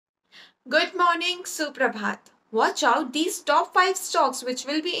Good morning, Suprabhat. Watch out these top 5 stocks which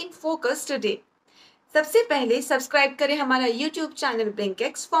will be in focus today. सबसे पहले subscribe करें हमारा YouTube channel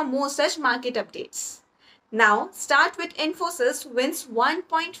BlinkX for more such market updates. Now, start with Infosys wins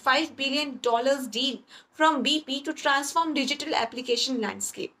 $1.5 billion deal from BP to transform digital application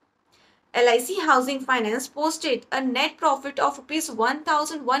landscape. LIC Housing Finance posted a net profit of Rs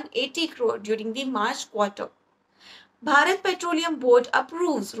 1,180 crore during the March quarter. Bharat Petroleum Board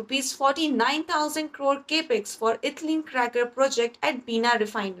approves Rs 49,000 crore capex for ethylene cracker project at Bina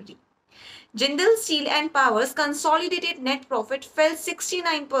Refinery. Jindal Steel and Power's consolidated net profit fell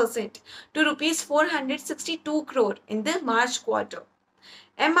 69% to Rs 462 crore in the March quarter.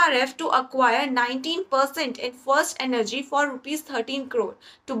 MRF to acquire 19% in First Energy for Rs 13 crore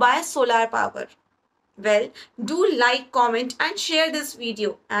to buy solar power. Well, do like, comment and share this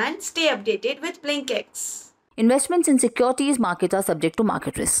video and stay updated with BlinkX. Investments in securities markets are subject to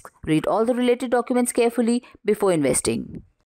market risk. Read all the related documents carefully before investing.